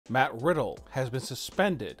Matt Riddle has been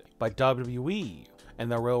suspended by WWE,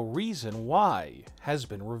 and the real reason why has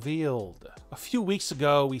been revealed. A few weeks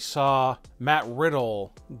ago, we saw Matt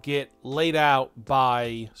Riddle get laid out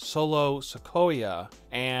by Solo Sikoa,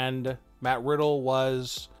 and Matt Riddle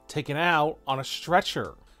was taken out on a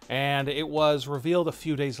stretcher. And it was revealed a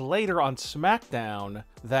few days later on SmackDown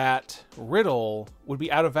that Riddle would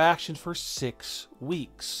be out of action for 6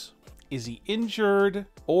 weeks. Is he injured,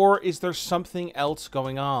 or is there something else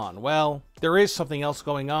going on? Well, there is something else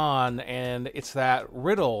going on, and it's that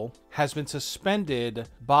Riddle has been suspended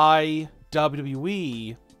by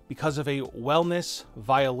WWE because of a wellness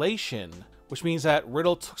violation, which means that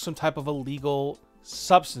Riddle took some type of illegal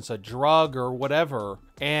substance, a drug or whatever,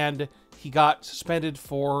 and he got suspended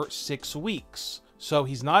for 6 weeks. So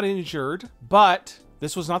he's not injured, but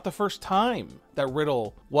this was not the first time that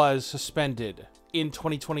Riddle was suspended. In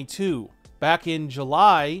 2022, back in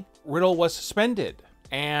July, Riddle was suspended,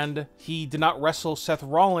 and he did not wrestle Seth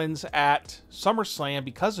Rollins at SummerSlam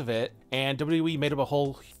because of it, and WWE made up a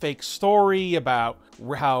whole fake story about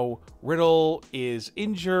how Riddle is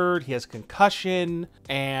injured, he has concussion,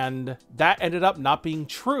 and that ended up not being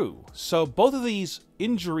true. So both of these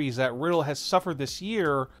injuries that Riddle has suffered this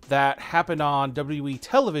year that happened on WWE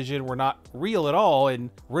television were not real at all, and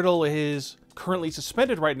Riddle is currently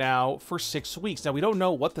suspended right now for 6 weeks. Now, we don't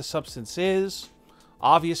know what the substance is.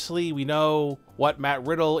 Obviously, we know what Matt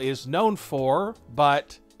Riddle is known for,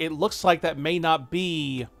 but it looks like that may not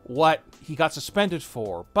be what he got suspended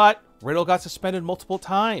for. But Riddle got suspended multiple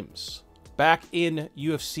times back in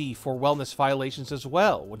UFC for wellness violations as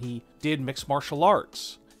well, when he did mixed martial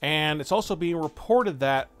arts. And it's also being reported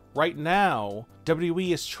that right now,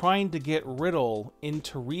 WWE is trying to get Riddle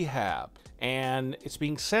into rehab. And it's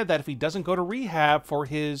being said that if he doesn't go to rehab for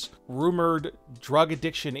his rumored drug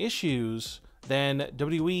addiction issues, then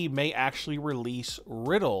WWE may actually release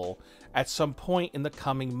Riddle at some point in the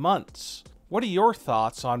coming months. What are your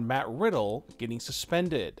thoughts on Matt Riddle getting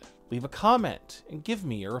suspended? Leave a comment and give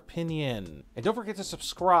me your opinion. And don't forget to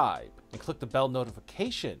subscribe and click the bell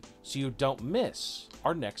notification so you don't miss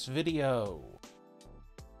our next video.